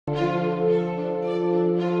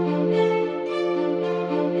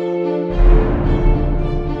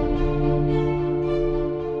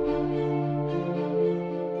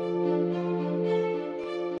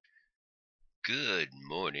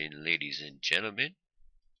gentlemen,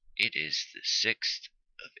 it is the 6th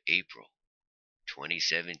of April,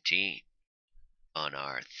 2017, on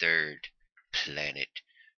our third planet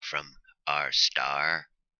from our star.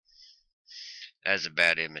 That's a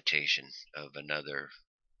bad imitation of another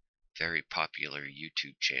very popular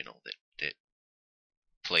YouTube channel that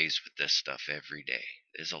plays with this stuff every day.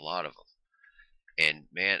 There's a lot of them. And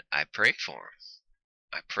man, I pray for them.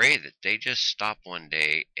 I pray that they just stop one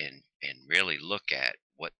day and really look at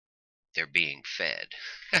what they're being fed.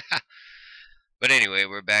 But anyway,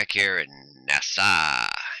 we're back here in NASA,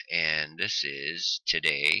 and this is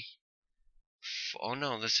today. Oh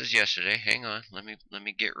no, this is yesterday. Hang on, let me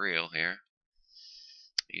get real here.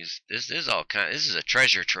 This is all kind. This is a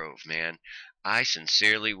treasure trove, man. I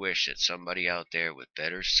sincerely wish that somebody out there with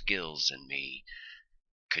better skills than me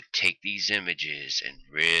could take these images and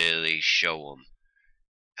really show them.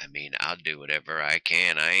 I mean, I'll do whatever I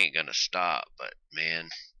can. I ain't gonna stop, but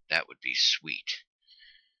man, that would be sweet.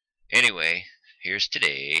 Anyway, here's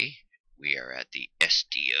today. We are at the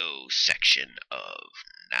SDO section of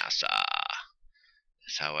NASA.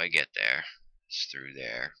 That's how I get there. It's through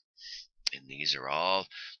there. And these are all,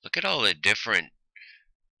 look at all the different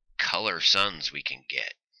color suns we can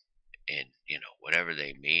get. And, you know, whatever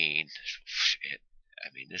they mean. I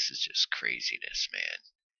mean, this is just craziness, man.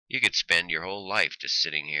 You could spend your whole life just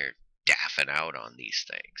sitting here daffing out on these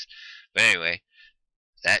things. But anyway,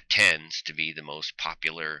 that tends to be the most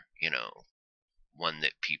popular, one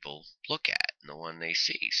that people look at and the one they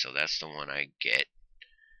see. So that's the one I get.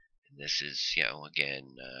 And this is,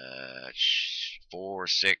 again,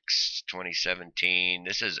 4/6/2017.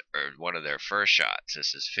 This is one of their first shots.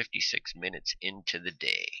 This is 56 minutes into the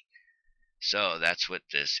day. So that's what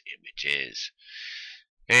this image is.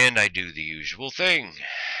 And I do the usual thing.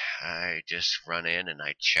 I just run in and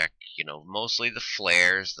I check, mostly the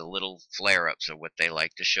flares, the little flare-ups are what they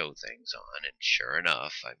like to show things on. And sure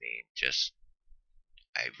enough, I mean,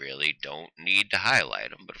 I really don't need to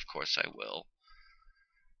highlight them, but of course I will.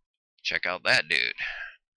 Check out that dude.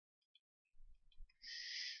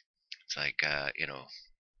 It's like,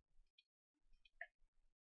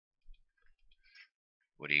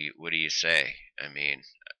 what do you say? I mean,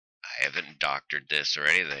 I haven't doctored this or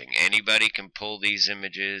anything. Anybody can pull these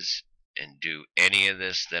images and do any of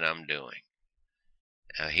this that I'm doing.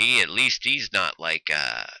 Now at least he's not like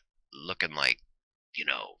looking like,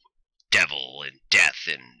 devil and death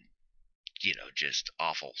and just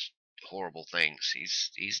awful, horrible things.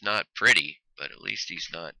 He's not pretty, but at least he's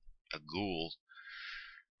not a ghoul.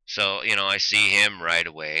 So, I see him right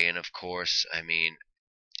away, and of course, I mean,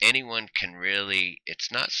 anyone can really,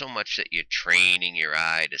 it's not so much that you're training your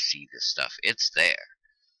eye to see this stuff. It's there.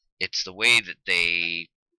 It's the way that they,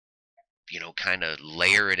 kind of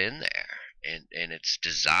layer it in there. And it's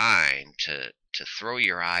designed to throw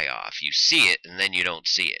your eye off. You see it, and then you don't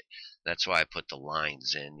see it. That's why I put the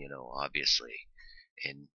lines in, obviously.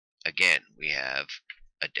 And again, we have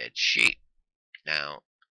a dead sheep. Now,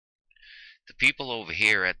 the people over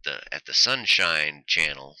here at the Sunshine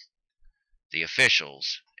channel, the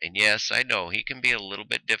officials, and yes, I know he can be a little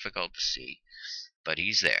bit difficult to see, but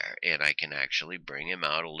he's there, and I can actually bring him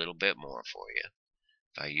out a little bit more for you.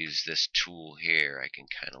 If I use this tool here, I can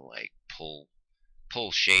kind of like pull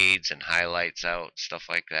shades and highlights out, stuff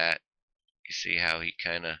like that. You see how he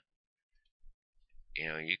kind of,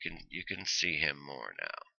 you can see him more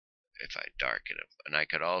now if I darken him, and I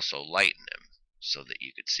could also lighten him so that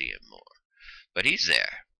you could see him more. But he's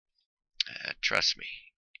there. Trust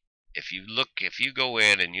me. If you go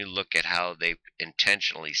in and you look at how they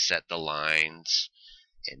intentionally set the lines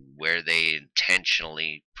and where they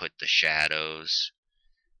intentionally put the shadows,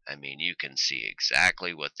 I mean, you can see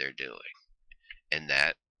exactly what they're doing. And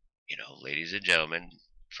that, ladies and gentlemen,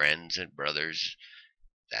 friends and brothers,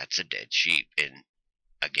 that's a dead sheep. And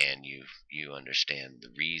again, you understand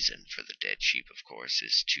the reason for the dead sheep, of course,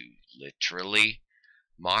 is to literally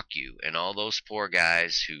mock you. And all those poor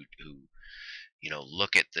guys who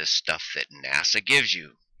look at this stuff that NASA gives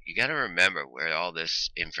you, you got to remember where all this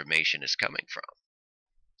information is coming from.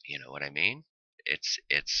 You know what I mean? It's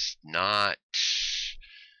not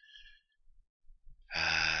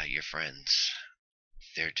your friends.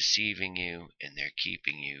 They're deceiving you, and they're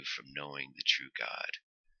keeping you from knowing the true God.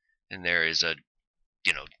 And there is a,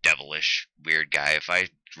 devilish, weird guy. If I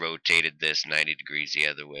rotated this 90 degrees the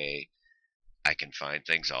other way, I can find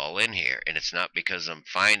things all in here. And it's not because I'm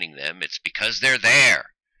finding them, it's because they're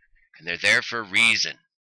there. And they're there for a reason.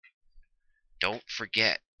 Don't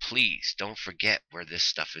forget, please, don't forget where this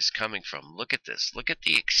stuff is coming from. Look at this. Look at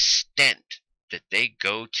the extent that they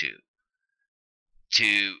go to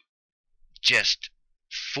just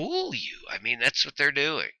fool you. I mean, that's what they're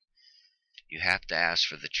doing. You have to ask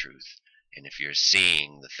for the truth. And if you're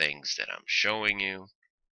seeing the things that I'm showing you,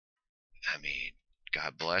 I mean,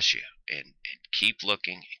 God bless you. And keep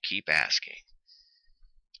looking and keep asking.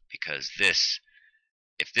 Because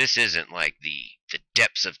if this isn't like the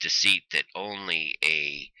depths of deceit that only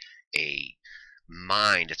a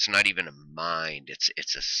mind, it's not even a mind, it's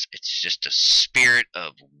just a spirit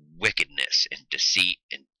of wickedness and deceit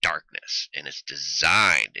and darkness, and it's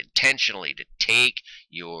designed intentionally to take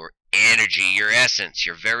your energy, your essence,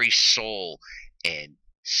 your very soul, and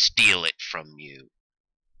steal it from you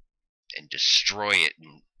and destroy it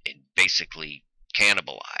and basically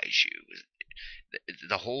cannibalize you.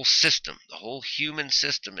 The whole system, the whole human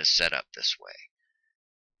system is set up this way.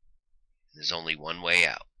 There's only one way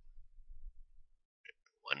out.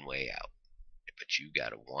 One way out. But you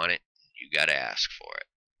gotta want it. You gotta ask for it.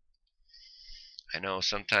 I know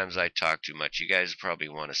sometimes I talk too much. You guys probably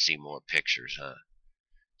want to see more pictures, huh?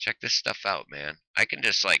 Check this stuff out, man. I can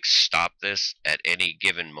just like stop this at any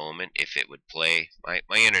given moment if it would play. My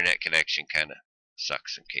internet connection kind of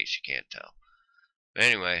sucks, in case you can't tell. But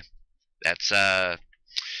anyway, that's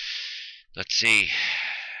let's see,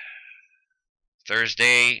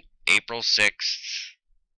 Thursday, April 6th,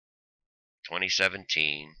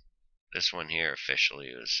 2017. This one here officially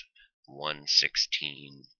is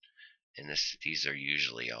 1:16, and these are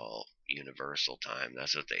usually all universal time.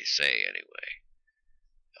 That's what they say anyway.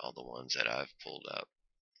 All the ones that I've pulled up,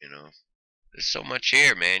 you know. There's so much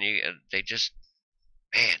here, man. They just,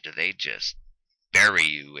 man, do they just bury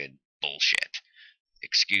you in bullshit.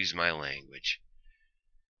 Excuse my language.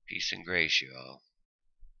 Peace and grace, you all.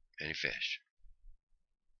 Any fish.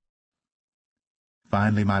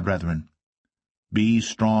 Finally, my brethren, be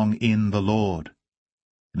strong in the Lord,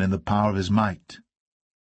 and in the power of his might.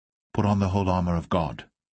 Put on the whole armour of God,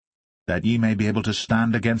 that ye may be able to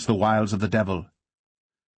stand against the wiles of the devil.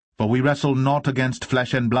 For we wrestle not against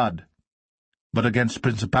flesh and blood, but against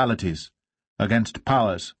principalities, against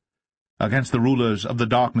powers, against the rulers of the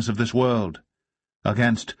darkness of this world,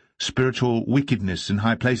 against spiritual wickedness in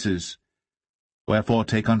high places. Wherefore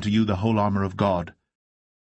take unto you the whole armour of God,